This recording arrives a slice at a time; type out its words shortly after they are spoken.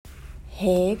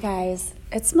Hey guys,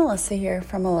 it's Melissa here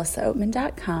from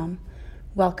melissaoatman.com.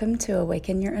 Welcome to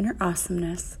Awaken Your Inner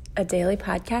Awesomeness, a daily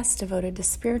podcast devoted to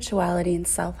spirituality and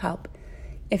self-help.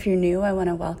 If you're new, I want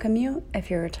to welcome you. If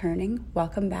you're returning,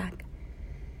 welcome back.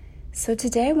 So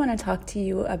today I want to talk to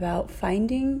you about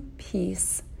finding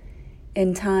peace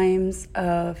in times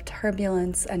of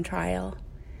turbulence and trial.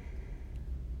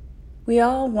 We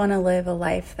all want to live a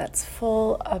life that's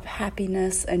full of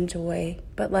happiness and joy,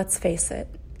 but let's face it,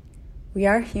 we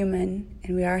are human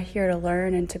and we are here to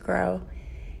learn and to grow.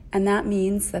 And that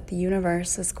means that the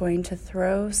universe is going to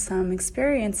throw some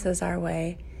experiences our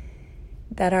way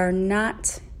that are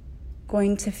not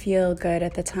going to feel good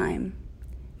at the time.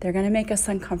 They're going to make us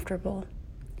uncomfortable.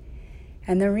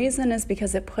 And the reason is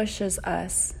because it pushes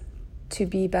us to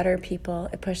be better people.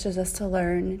 It pushes us to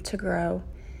learn, to grow.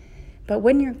 But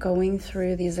when you're going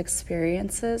through these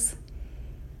experiences,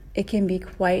 it can be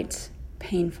quite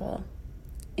painful.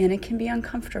 And it can be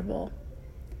uncomfortable.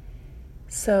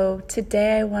 So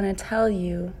today I want to tell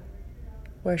you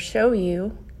or show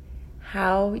you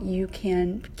how you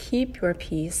can keep your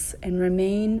peace and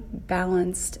remain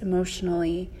balanced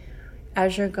emotionally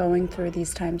as you're going through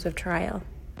these times of trial.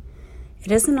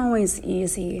 It isn't always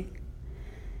easy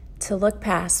to look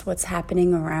past what's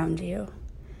happening around you,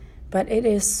 but it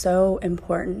is so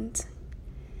important.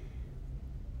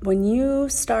 When you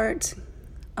start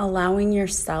allowing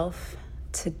yourself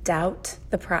to doubt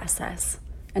the process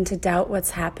and to doubt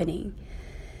what's happening,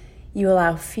 you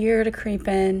allow fear to creep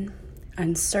in,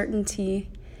 uncertainty,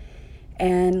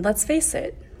 and let's face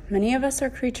it, many of us are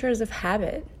creatures of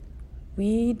habit.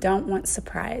 We don't want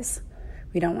surprise.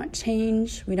 We don't want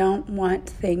change. We don't want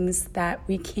things that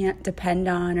we can't depend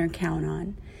on or count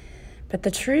on. But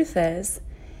the truth is,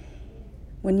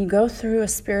 when you go through a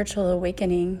spiritual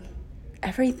awakening,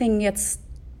 everything gets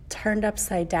turned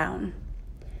upside down.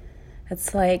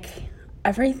 It's like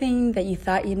everything that you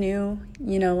thought you knew,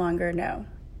 you no longer know.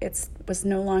 It was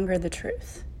no longer the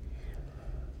truth.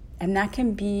 And that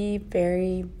can be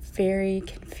very, very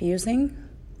confusing,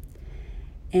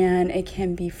 and it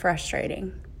can be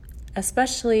frustrating,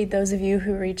 especially those of you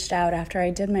who reached out after I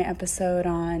did my episode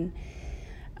on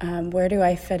where do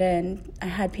I fit in. I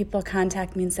had people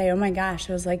contact me and say, oh my gosh,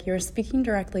 I was like, you're speaking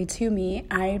directly to me.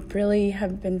 I really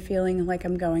have been feeling like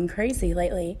I'm going crazy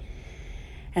lately.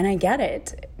 And I get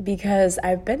it because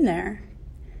I've been there.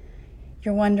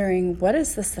 You're wondering, what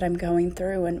is this that I'm going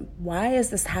through and why is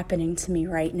this happening to me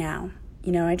right now?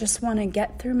 You know, I just want to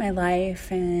get through my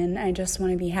life and I just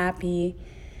want to be happy.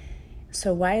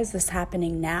 So why is this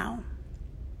happening now?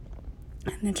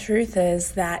 And the truth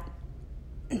is that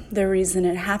the reason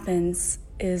it happens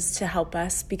is to help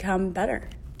us become better.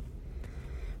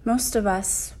 Most of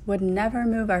us would never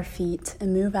move our feet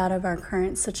and move out of our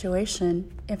current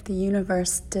situation if the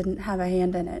universe didn't have a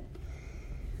hand in it.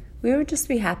 We would just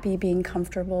be happy being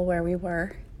comfortable where we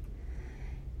were.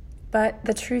 But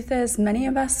the truth is, many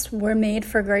of us were made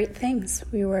for great things.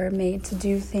 We were made to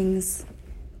do things.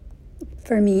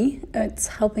 For me, it's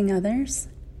helping others.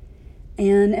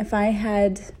 And if I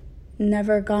had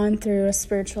never gone through a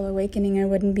spiritual awakening, I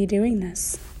wouldn't be doing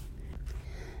this.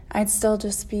 I'd still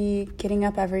just be getting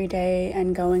up every day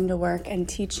and going to work and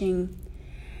teaching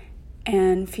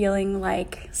and feeling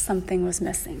like something was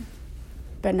missing,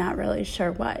 but not really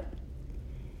sure what.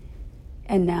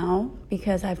 And now,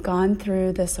 because I've gone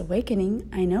through this awakening,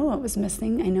 I know what was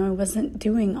missing. I know I wasn't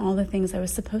doing all the things I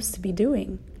was supposed to be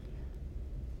doing.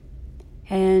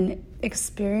 And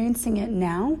experiencing it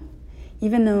now,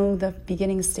 even though the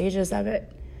beginning stages of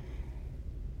it,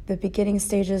 the beginning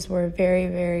stages were very,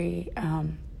 very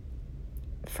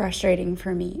frustrating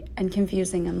for me and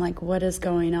confusing. I'm like, what is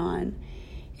going on?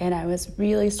 And I was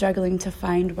really struggling to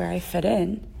find where I fit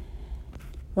in.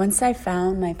 Once I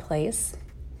found my place,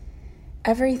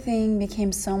 everything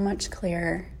became so much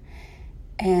clearer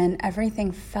and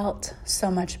everything felt so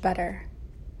much better.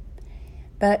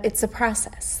 But it's a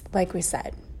process, like we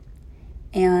said.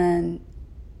 And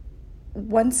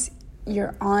once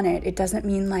you're on it, it doesn't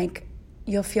mean like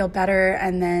you'll feel better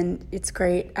and then it's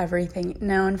great, everything.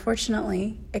 No,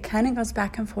 unfortunately, it kind of goes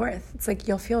back and forth. It's like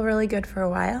you'll feel really good for a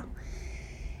while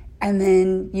and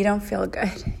then you don't feel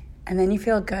good and then you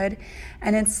feel good.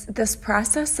 And it's this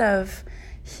process of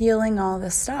healing all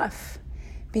this stuff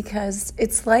because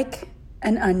it's like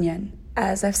an onion,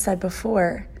 as I've said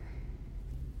before.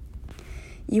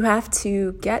 You have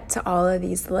to get to all of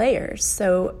these layers.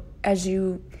 So as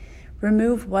you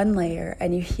remove one layer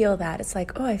and you heal that, it's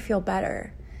like, oh, I feel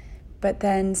better. But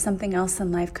then something else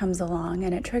in life comes along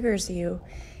and it triggers you,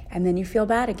 and then you feel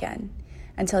bad again.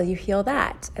 until you heal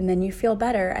that, and then you feel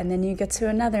better, and then you get to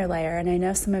another layer. And I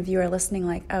know some of you are listening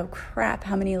like, oh crap,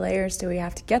 how many layers do we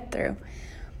have to get through?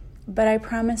 But I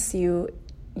promise you,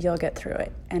 you'll get through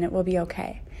it, and it will be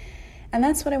okay. And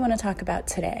that's what I want to talk about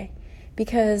today,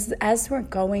 because as we're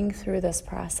going through this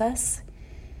process,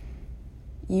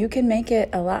 you can make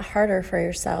it a lot harder for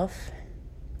yourself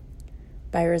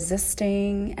by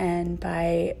resisting and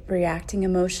by reacting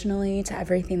emotionally to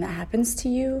everything that happens to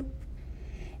you,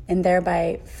 and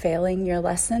thereby failing your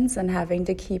lessons and having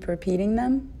to keep repeating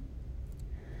them.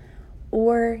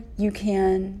 Or you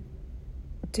can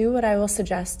do what I will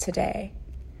suggest today,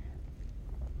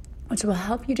 which will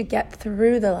help you to get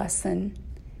through the lesson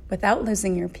without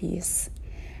losing your peace.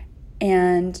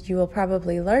 And you will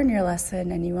probably learn your lesson,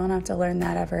 and you won't have to learn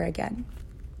that ever again.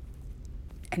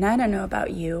 And I don't know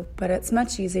about you, but it's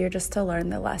much easier just to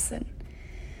learn the lesson.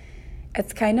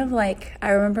 It's kind of like, I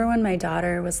remember when my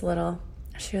daughter was little,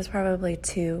 she was probably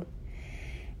 2,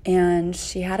 and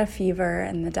she had a fever,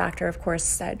 and the doctor, of course,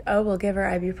 said, oh, we'll give her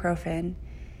ibuprofen.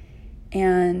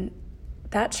 And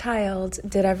that child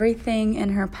did everything in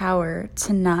her power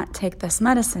to not take this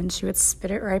medicine. She would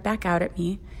spit it right back out at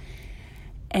me.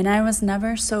 And I was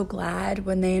never so glad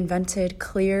when they invented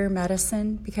clear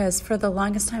medicine, because for the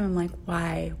longest time I'm like,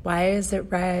 why? Why is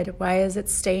it red? Why is it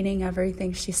staining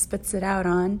everything she spits it out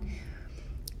on?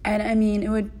 And I mean, it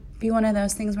would be one of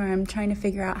those things where I'm trying to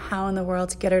figure out how in the world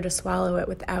to get her to swallow it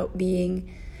without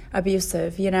being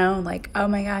abusive, like, oh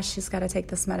my gosh, she's got to take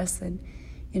this medicine.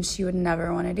 And she would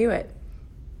never want to do it.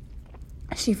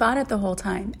 She fought it the whole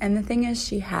time. And the thing is,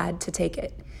 she had to take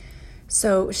it.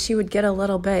 So she would get a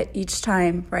little bit each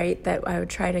time, right, that I would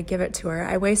try to give it to her.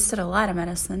 I wasted a lot of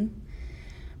medicine,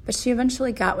 but she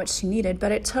eventually got what she needed.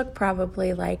 But it took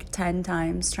probably like 10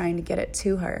 times trying to get it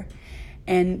to her,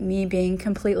 and me being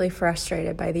completely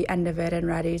frustrated by the end of it and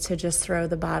ready to just throw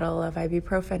the bottle of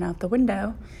ibuprofen out the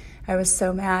window. I was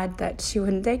so mad that she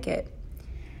wouldn't take it.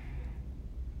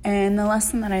 And the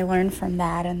lesson that I learned from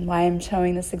that, and why I'm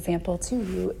showing this example to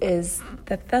you, is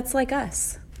that that's like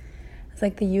us. It's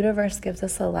like the universe gives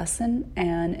us a lesson,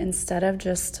 and instead of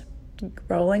just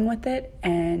rolling with it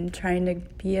and trying to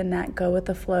be in that go with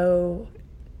the flow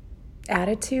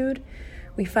attitude,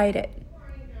 we fight it.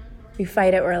 We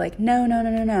fight it. We're like, no,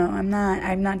 I'm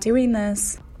not doing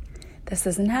this. This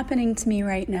isn't happening to me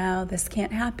right now. This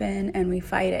can't happen. And we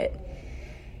fight it.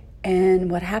 And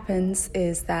what happens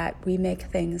is that we make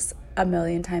things a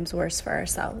million times worse for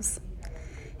ourselves.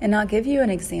 And I'll give you an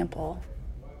example.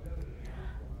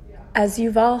 As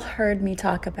you've all heard me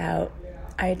talk about,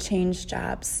 I changed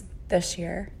jobs this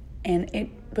year, and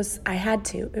I had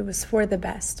to. It was for the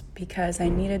best, because I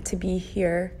needed to be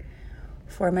here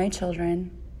for my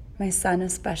children, my son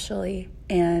especially,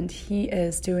 and he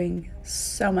is doing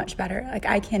so much better. Like,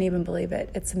 I can't even believe it.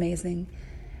 It's amazing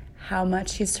how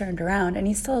much he's turned around, and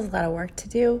he still has a lot of work to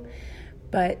do,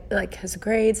 but like his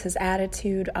grades, his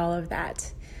attitude, all of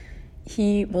that.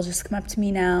 He will just come up to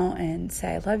me now and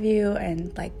say, I love you,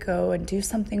 and like go and do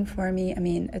something for me. I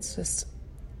mean, it's just,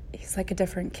 he's like a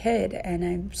different kid, and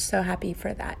I'm so happy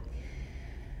for that.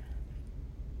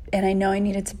 And I know I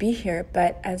needed to be here,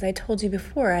 but as I told you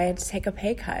before, I had to take a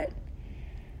pay cut.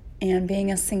 And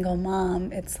being a single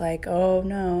mom, it's like, oh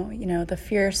no, the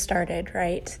fear started,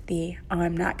 right?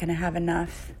 I'm not going to have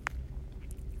enough.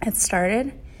 It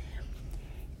started.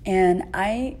 And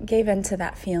I gave into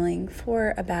that feeling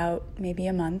for about maybe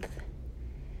a month,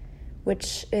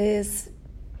 which is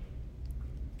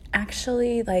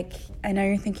actually like, I know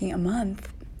you're thinking a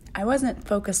month. I wasn't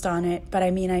focused on it, but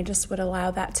I mean, I just would allow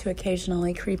that to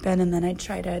occasionally creep in, and then I'd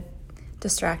try to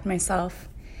distract myself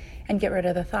and get rid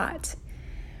of the thought.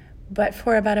 But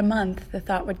for about a month, the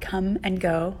thought would come and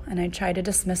go, and I'd try to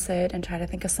dismiss it and try to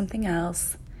think of something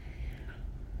else.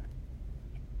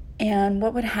 And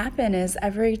what would happen is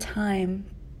every time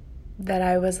that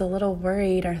I was a little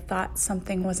worried or thought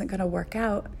something wasn't going to work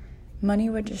out, money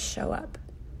would just show up.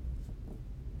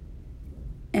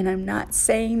 And I'm not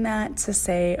saying that to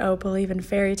say, oh, believe in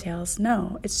fairy tales.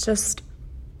 No, it's just,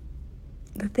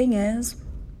 the thing is,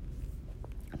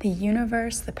 the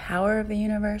universe, the power of the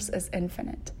universe is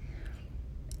infinite.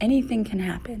 Anything can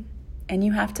happen, and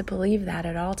you have to believe that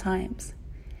at all times.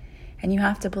 And you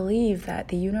have to believe that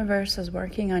the universe is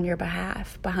working on your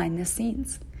behalf behind the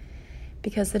scenes,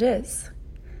 because it is.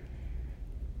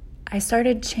 I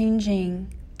started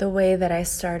changing the way that I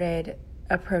started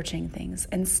approaching things.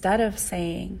 Instead of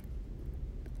saying,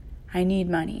 I need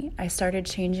money, I started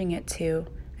changing it to,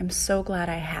 I'm so glad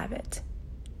I have it.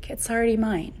 It's already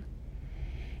mine.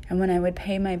 And when I would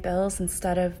pay my bills,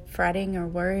 instead of fretting or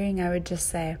worrying, I would just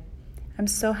say, I'm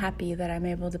so happy that I'm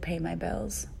able to pay my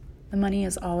bills. The money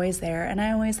is always there, and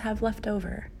I always have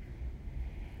leftover.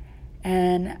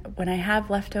 And when I have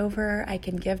leftover, I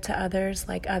can give to others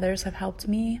like others have helped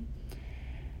me.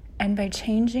 And by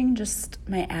changing just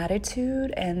my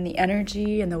attitude and the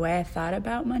energy and the way I thought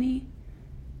about money,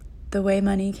 the way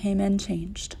money came in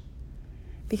changed.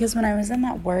 Because when I was in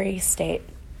that worry state,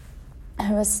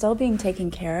 I was still being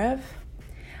taken care of.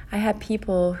 I had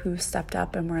people who stepped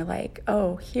up and were like,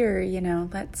 oh, here,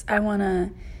 I want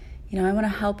to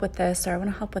help with this, or I want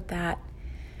to help with that,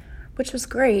 which was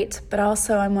great. But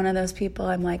also I'm one of those people,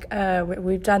 I'm like,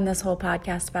 we've done this whole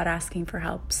podcast about asking for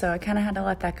help. So I kind of had to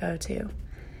let that go too.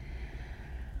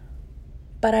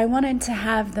 But I wanted to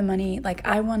have the money, like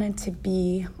I wanted to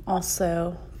be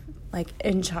also like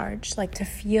in charge, like to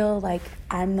feel like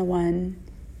I'm the one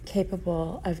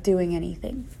capable of doing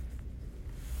anything.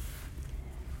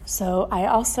 So I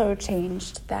also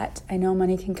changed that. I know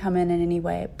money can come in any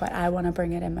way, but I want to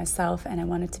bring it in myself, and I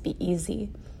want it to be easy.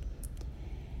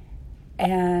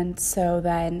 And so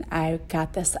then I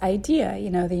got this idea,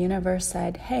 the universe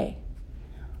said, hey,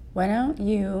 why don't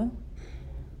you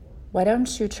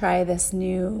try this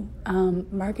new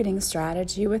marketing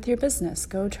strategy with your business?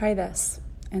 Go try this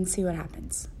and see what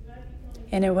happens.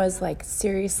 And it was like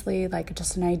seriously like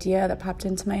just an idea that popped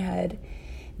into my head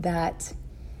that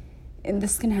and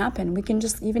this can happen. We can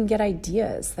just even get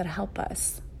ideas that help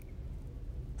us.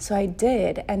 So I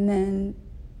did, and then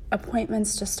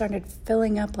appointments just started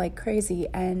filling up like crazy,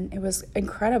 and it was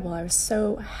incredible. I was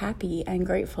so happy and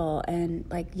grateful and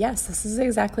like, yes, this is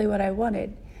exactly what I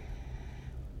wanted.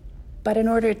 But in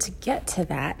order to get to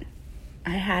that,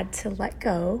 I had to let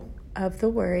go of the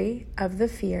worry, of the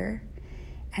fear,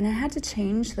 and I had to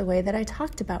change the way that I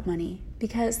talked about money.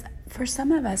 Because for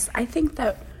some of us, I think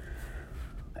that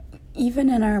even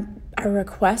in our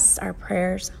requests, our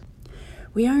prayers,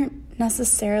 we aren't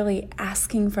necessarily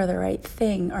asking for the right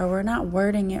thing, or we're not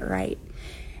wording it right.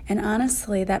 And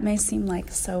honestly, that may seem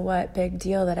like, so what, big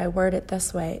deal that I word it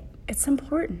this way. It's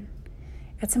important.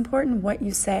 It's important what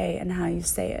you say and how you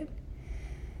say it.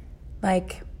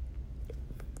 Like,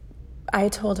 I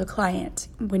told a client,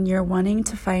 when you're wanting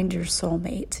to find your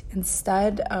soulmate,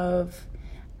 instead of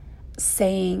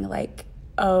saying like,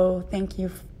 oh, thank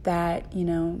you that,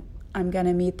 I'm going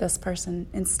to meet this person.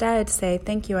 Instead, say,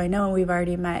 thank you, I know we've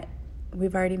already met.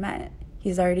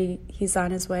 He's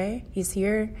on his way. He's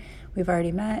here. We've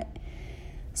already met.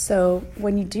 So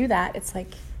when you do that, it's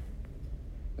like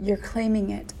you're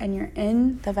claiming it, and you're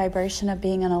in the vibration of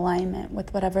being in alignment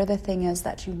with whatever the thing is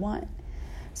that you want.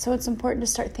 So it's important to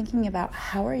start thinking about,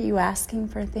 how are you asking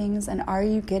for things, and are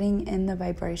you getting in the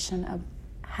vibration of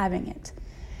having it?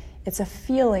 It's a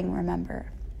feeling,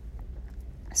 remember.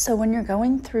 So when you're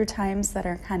going through times that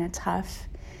are kind of tough,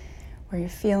 where you're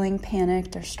feeling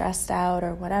panicked or stressed out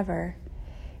or whatever,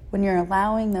 when you're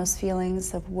allowing those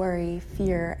feelings of worry,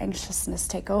 fear, anxiousness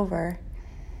take over,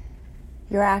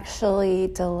 you're actually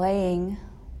delaying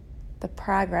the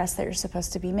progress that you're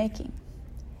supposed to be making.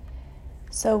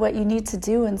 So what you need to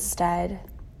do instead,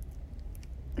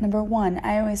 number one,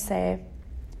 I always say,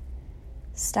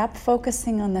 stop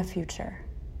focusing on the future.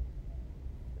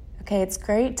 Okay, it's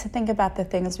great to think about the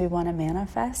things we want to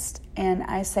manifest. And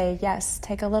I say, yes,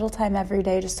 take a little time every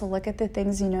day just to look at the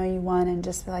things you know you want and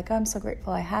just be like, oh, I'm so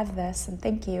grateful I have this and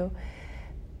thank you.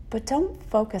 But don't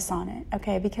focus on it,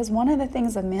 okay? Because one of the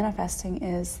things of manifesting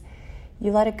is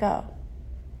you let it go.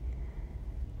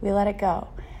 We let it go.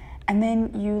 And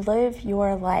then you live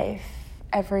your life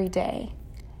every day,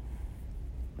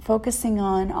 focusing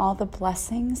on all the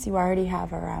blessings you already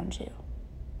have around you.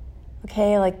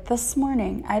 Okay, like this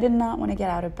morning, I did not want to get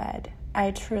out of bed. I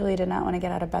truly did not want to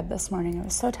get out of bed this morning. I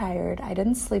was so tired. I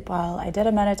didn't sleep well. I did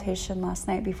a meditation last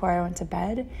night before I went to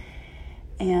bed.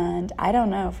 And I don't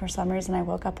know, for some reason, I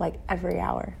woke up like every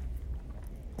hour.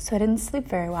 So I didn't sleep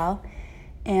very well.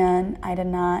 And I did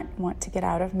not want to get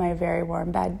out of my very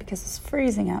warm bed because it's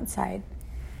freezing outside.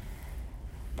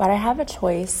 But I have a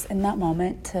choice in that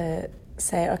moment to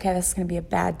say, okay, this is going to be a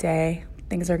bad day.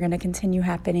 Things are going to continue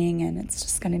happening and it's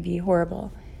just going to be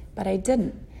horrible. But I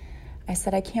didn't. I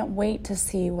said, I can't wait to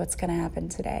see what's going to happen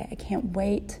today. I can't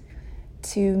wait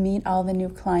to meet all the new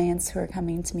clients who are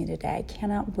coming to me today. I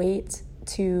cannot wait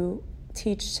to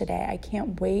teach today. I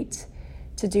can't wait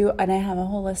to do, and I have a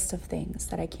whole list of things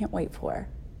that I can't wait for.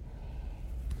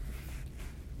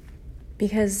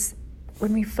 Because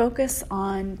when we focus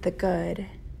on the good,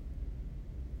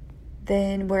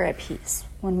 then we're at peace.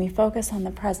 When we focus on the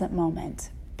present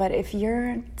moment. But if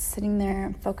you're sitting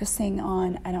there focusing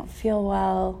on, I don't feel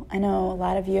well, I know a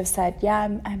lot of you have said, yeah,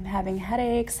 I'm having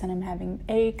headaches and I'm having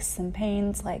aches and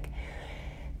pains. Like,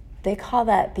 They call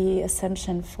that the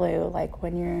ascension flu, like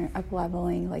when you're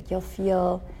up-leveling, like you'll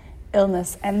feel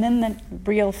illness. And then the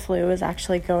real flu is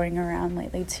actually going around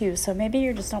lately too. So maybe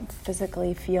you just don't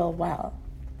physically feel well.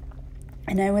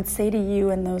 And I would say to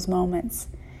you in those moments,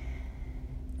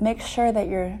 make sure that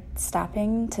you're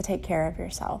stopping to take care of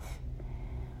yourself.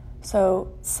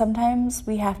 So sometimes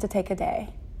we have to take a day.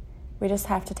 We just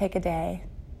have to take a day,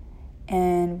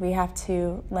 and we have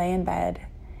to lay in bed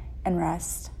and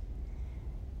rest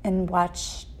and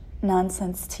watch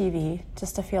nonsense TV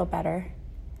just to feel better.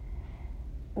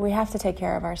 We have to take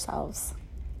care of ourselves.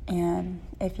 And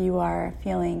if you are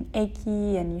feeling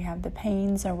achy and you have the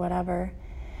pains or whatever,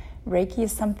 Reiki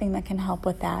is something that can help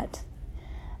with that.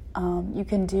 You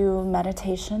can do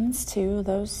meditations too.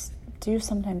 Those do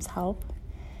sometimes help.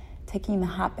 Taking the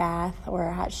hot bath or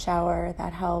a hot shower,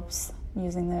 that helps.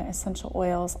 Using the essential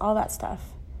oils, all that stuff.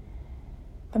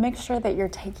 But make sure that you're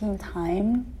taking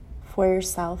time for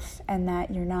yourself and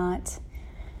that you're not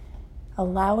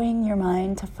allowing your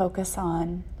mind to focus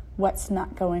on what's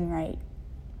not going right.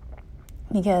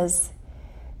 Because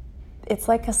it's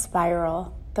like a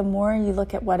spiral. The more you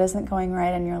look at what isn't going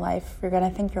right in your life, you're going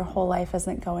to think your whole life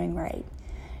isn't going right.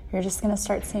 You're just going to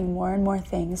start seeing more and more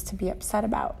things to be upset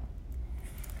about.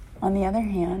 On the other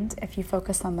hand, if you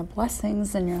focus on the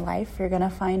blessings in your life, you're going to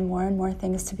find more and more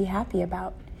things to be happy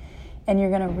about. And you're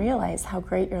going to realize how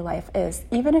great your life is.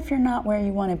 Even if you're not where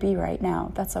you want to be right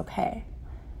now, that's okay.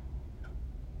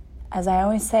 As I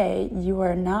always say, you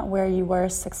are not where you were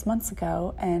 6 months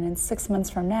ago, and in 6 months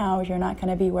from now, you're not going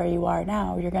to be where you are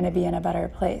now. You're going to be in a better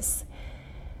place.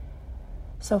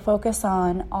 So focus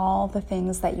on all the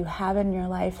things that you have in your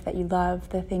life that you love,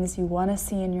 the things you want to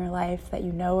see in your life that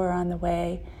you know are on the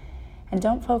way, and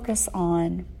don't focus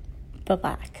on the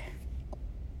lack.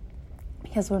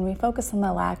 Because when we focus on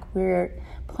the lack, we're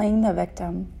playing the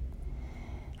victim.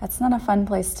 That's not a fun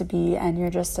place to be, and you're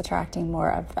just attracting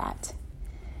more of that.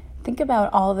 Think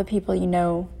about all the people you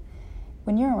know.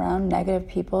 When you're around negative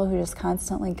people who just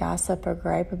constantly gossip or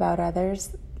gripe about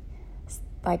others,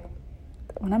 like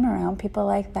when I'm around people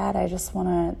like that, I just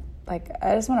want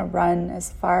to run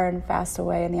as far and fast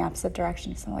away in the opposite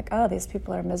direction. Because I'm like, oh, these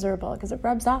people are miserable, because it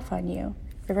rubs off on you.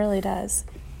 It really does.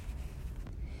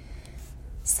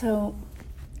 So,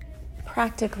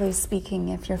 practically speaking,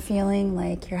 if you're feeling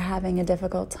like you're having a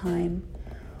difficult time,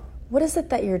 what is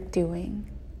it that you're doing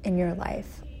in your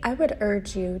life? I would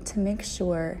urge you to make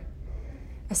sure,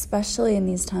 especially in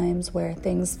these times where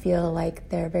things feel like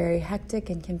they're very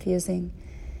hectic and confusing,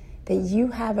 that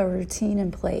you have a routine in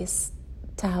place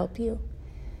to help you.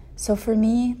 So for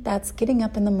me, that's getting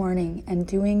up in the morning and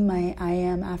doing my I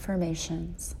am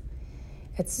affirmations.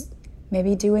 It's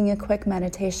maybe doing a quick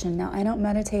meditation. Now, I don't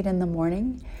meditate in the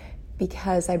morning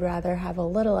because I'd rather have a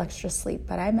little extra sleep,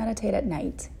 but I meditate at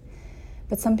night.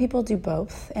 But some people do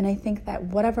both, and I think that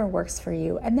whatever works for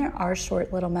you, and there are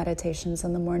short little meditations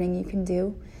in the morning you can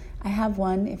do. I have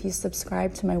one if you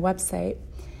subscribe to my website,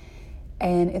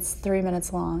 and it's 3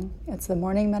 minutes long. It's the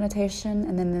morning meditation,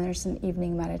 and then there's an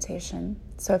evening meditation.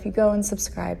 So if you go and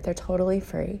subscribe, they're totally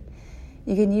free.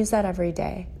 You can use that every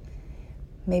day.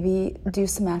 Maybe do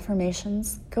some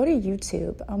affirmations. Go to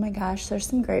YouTube. Oh my gosh, there's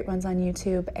some great ones on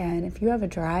YouTube, and if you have a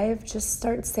drive, just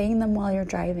start saying them while you're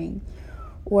driving.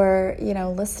 Or,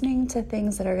 listening to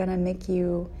things that are going to make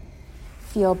you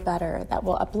feel better, that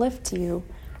will uplift you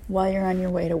while you're on your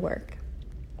way to work.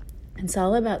 It's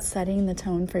all about setting the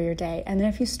tone for your day. And then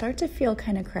if you start to feel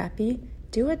kind of crappy,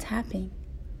 do a tapping.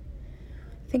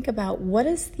 Think about, what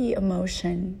is the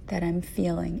emotion that I'm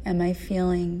feeling? Am I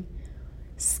feeling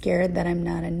scared that I'm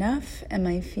not enough? Am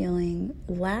I feeling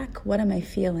lack? What am I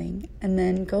feeling? And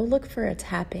then go look for a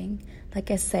tapping. Like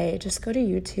I say, just go to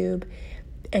YouTube,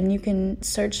 and you can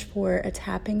search for a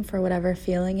tapping for whatever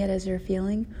feeling it is you're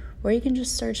feeling, or you can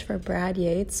just search for Brad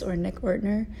Yates or Nick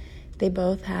Ortner. They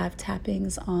both have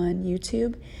tappings on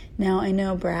YouTube. Now, I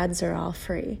know Brad's are all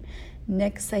free.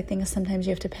 Nick's, I think sometimes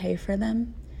you have to pay for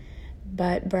them,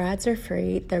 but Brad's are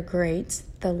free. They're great.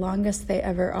 The longest they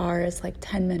ever are is like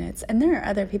 10 minutes. And there are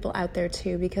other people out there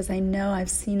too, because I know I've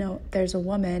seen there's a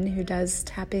woman who does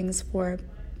tappings for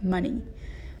money.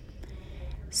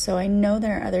 So I know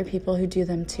there are other people who do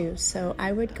them too. So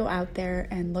I would go out there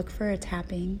and look for a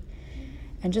tapping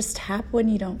and just tap when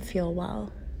you don't feel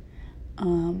well.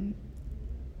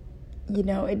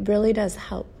 It really does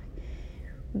help.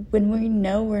 When we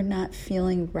know we're not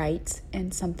feeling right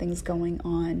and something's going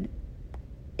on,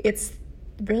 it's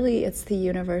the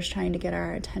universe trying to get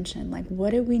our attention. Like,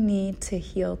 what do we need to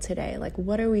heal today? Like,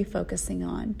 what are we focusing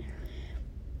on?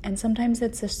 And sometimes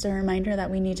it's just a reminder that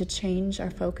we need to change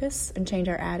our focus and change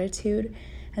our attitude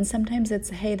And sometimes it's,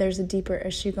 hey, there's a deeper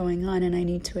issue going on and I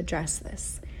need to address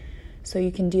this. So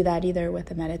you can do that either with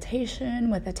a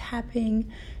meditation, with a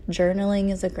tapping.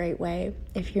 Journaling is a great way.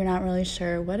 If you're not really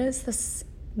sure, what is this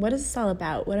all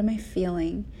about? What am I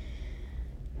feeling?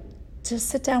 Just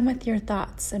sit down with your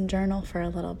thoughts and journal for a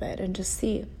little bit and just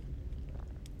see.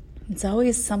 It's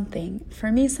always something.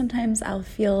 For me, sometimes I'll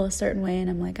feel a certain way and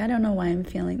I'm like, I don't know why I'm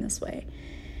feeling this way.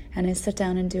 And I sit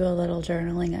down and do a little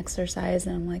journaling exercise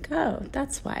and I'm like, oh,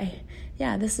 that's why.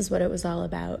 Yeah, this is what it was all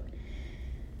about.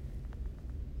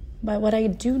 But what I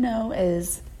do know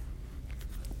is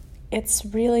it's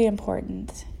really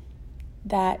important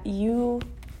that you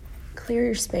clear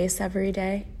your space every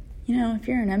day. You know, if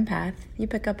you're an empath, you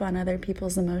pick up on other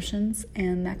people's emotions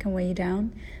and that can weigh you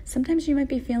down. Sometimes you might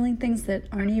be feeling things that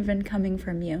aren't even coming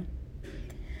from you.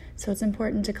 So it's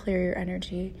important to clear your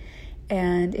energy.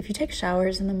 And if you take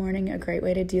showers in the morning, a great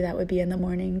way to do that would be in the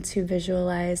morning to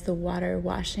visualize the water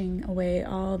washing away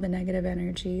all the negative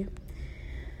energy.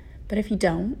 But if you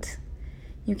don't,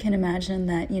 you can imagine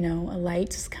that, a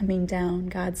light is coming down,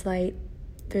 God's light,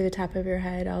 through the top of your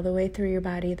head, all the way through your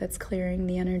body that's clearing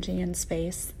the energy and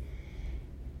space.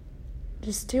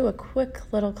 Just do a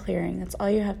quick little clearing. That's all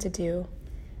you have to do.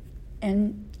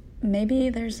 And maybe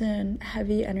there's a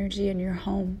heavy energy in your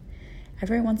home.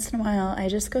 Every once in a while, I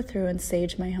just go through and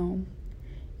sage my home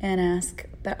and ask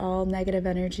that all negative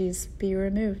energies be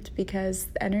removed, because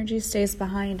the energy stays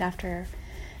behind after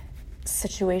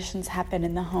situations happen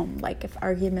in the home, like if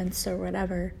arguments or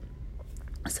whatever.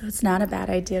 So it's not a bad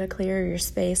idea to clear your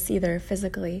space either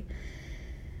physically.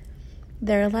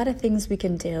 There are a lot of things we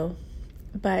can do,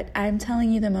 but I'm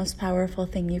telling you the most powerful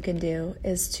thing you can do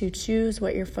is to choose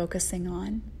what you're focusing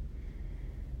on.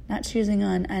 Not choosing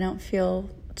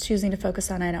to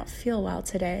focus on I don't feel well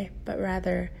today, but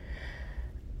rather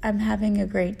I'm having a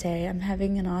great day. I'm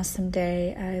having an awesome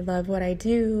day. I love what I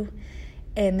do.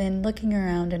 And then looking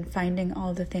around and finding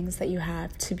all the things that you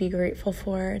have to be grateful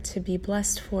for, to be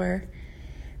blessed for.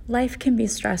 Life can be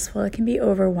stressful. It can be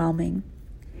overwhelming.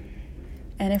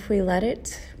 And if we let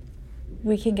it,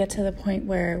 we can get to the point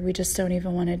where we just don't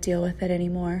even want to deal with it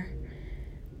anymore.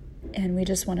 And we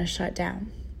just want to shut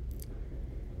down.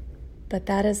 But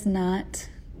that is not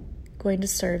going to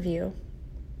serve you.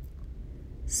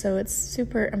 So it's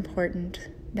super important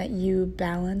that you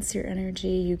balance your energy,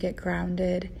 you get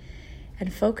grounded,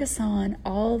 and focus on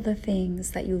all the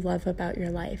things that you love about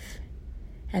your life.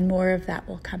 And more of that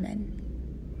will come in.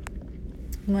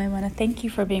 And I want to thank you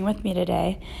for being with me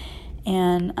today.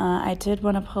 And I did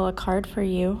want to pull a card for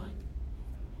you.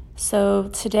 So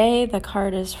today the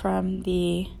card is from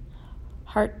the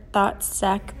Heart Thoughts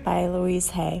deck by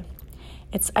Louise Hay.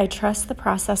 It's, I trust the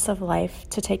process of life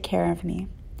to take care of me.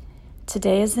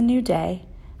 Today is a new day.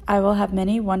 I will have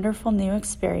many wonderful new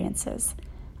experiences.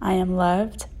 I am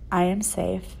loved, I am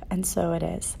safe, and so it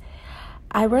is.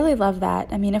 I really love that.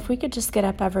 I mean, if we could just get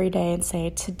up every day and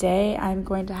say, today I'm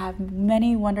going to have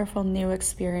many wonderful new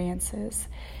experiences.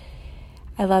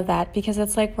 I love that, because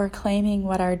it's like we're claiming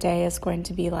what our day is going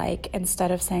to be like,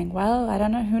 instead of saying, well, I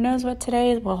don't know, who knows what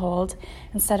today will hold.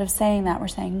 Instead of saying that, we're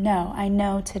saying, no, I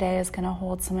know today is going to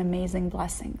hold some amazing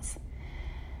blessings.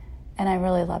 And I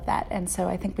really love that. And so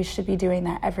I think we should be doing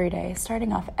that every day,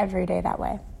 starting off every day that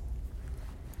way.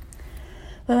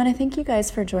 Well, I want to thank you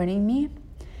guys for joining me.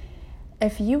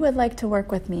 If you would like to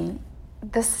work with me,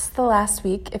 this is the last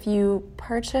week. If you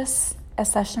purchase a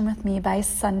session with me by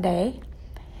Sunday,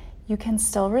 you can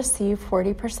still receive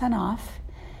 40% off.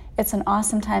 It's an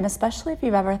awesome time, especially if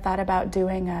you've ever thought about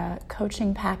doing a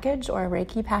coaching package or a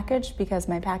Reiki package, because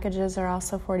my packages are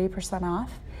also 40%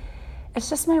 off. It's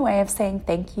just my way of saying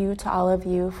thank you to all of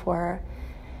you for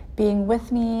being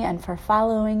with me and for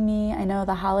following me. I know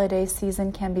the holiday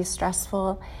season can be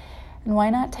stressful, and why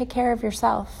not take care of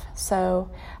yourself?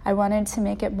 So I wanted to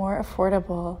make it more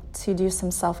affordable to do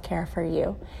some self-care for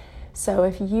you. So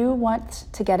if you want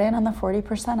to get in on the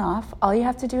 40% off, all you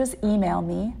have to do is email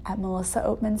me at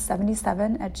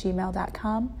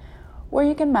melissaoatman77@gmail.com, or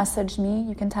you can message me,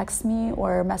 you can text me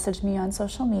or message me on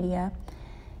social media,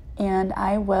 and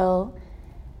I will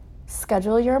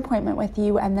schedule your appointment with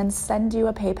you and then send you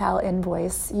a PayPal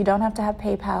invoice. You don't have to have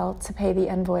PayPal to pay the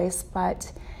invoice,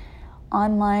 but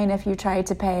online, if you try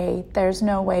to pay, there's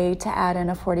no way to add in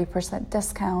a 40%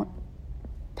 discount.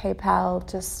 PayPal,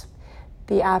 just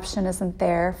the option isn't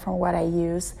there for what I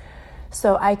use.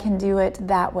 So I can do it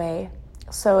that way.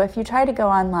 So if you try to go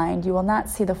online, you will not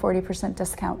see the 40%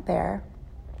 discount there.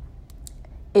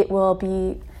 It will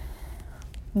be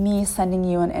me sending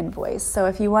you an invoice. So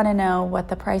if you want to know what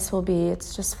the price will be,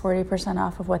 it's just 40%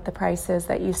 off of what the price is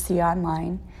that you see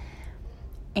online.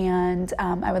 and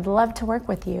I would love to work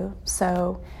with you.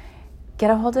 So get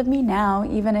a hold of me now,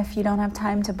 even if you don't have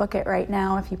time to book it right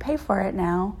now. If you pay for it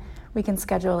now, we can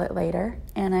schedule it later.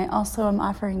 And I also am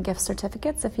offering gift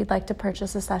certificates if you'd like to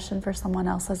purchase a session for someone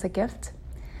else as a gift.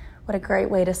 What a great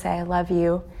way to say I love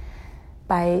you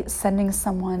by sending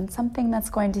someone something that's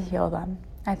going to heal them.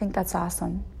 I think that's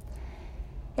awesome.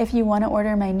 If you want to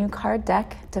order my new card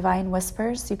deck, Divine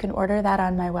Whispers, you can order that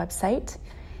on my website.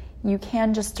 You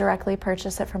can just directly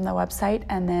purchase it from the website,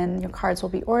 and then your cards will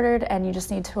be ordered, and you just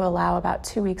need to allow about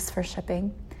 2 weeks for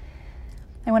shipping.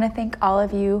 I want to thank all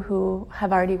of you who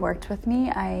have already worked with me.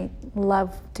 I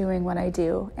love doing what I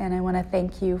do, and I want to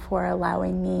thank you for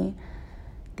allowing me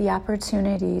the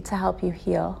opportunity to help you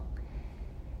heal.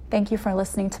 Thank you for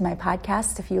listening to my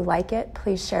podcast. If you like it,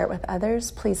 please share it with others.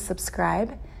 Please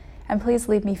subscribe, and please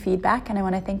leave me feedback, and I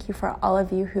want to thank you for all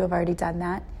of you who have already done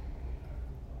that.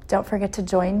 Don't forget to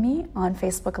join me on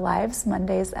Facebook Lives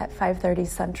Mondays at 5:30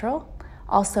 Central.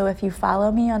 Also, if you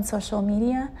follow me on social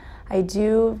media, I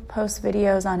do post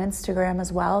videos on Instagram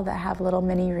as well that have little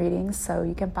mini readings, so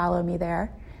you can follow me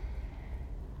there.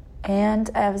 And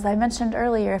as I mentioned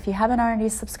earlier, if you haven't already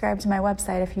subscribed to my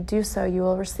website, if you do so, you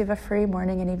will receive a free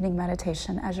morning and evening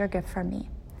meditation as your gift from me.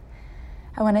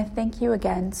 I want to thank you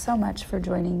again so much for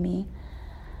joining me.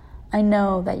 I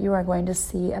know that you are going to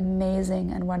see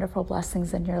amazing and wonderful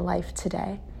blessings in your life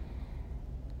today.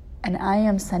 And I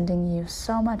am sending you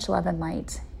so much love and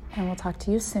light. And we'll talk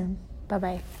to you soon.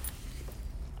 Bye-bye.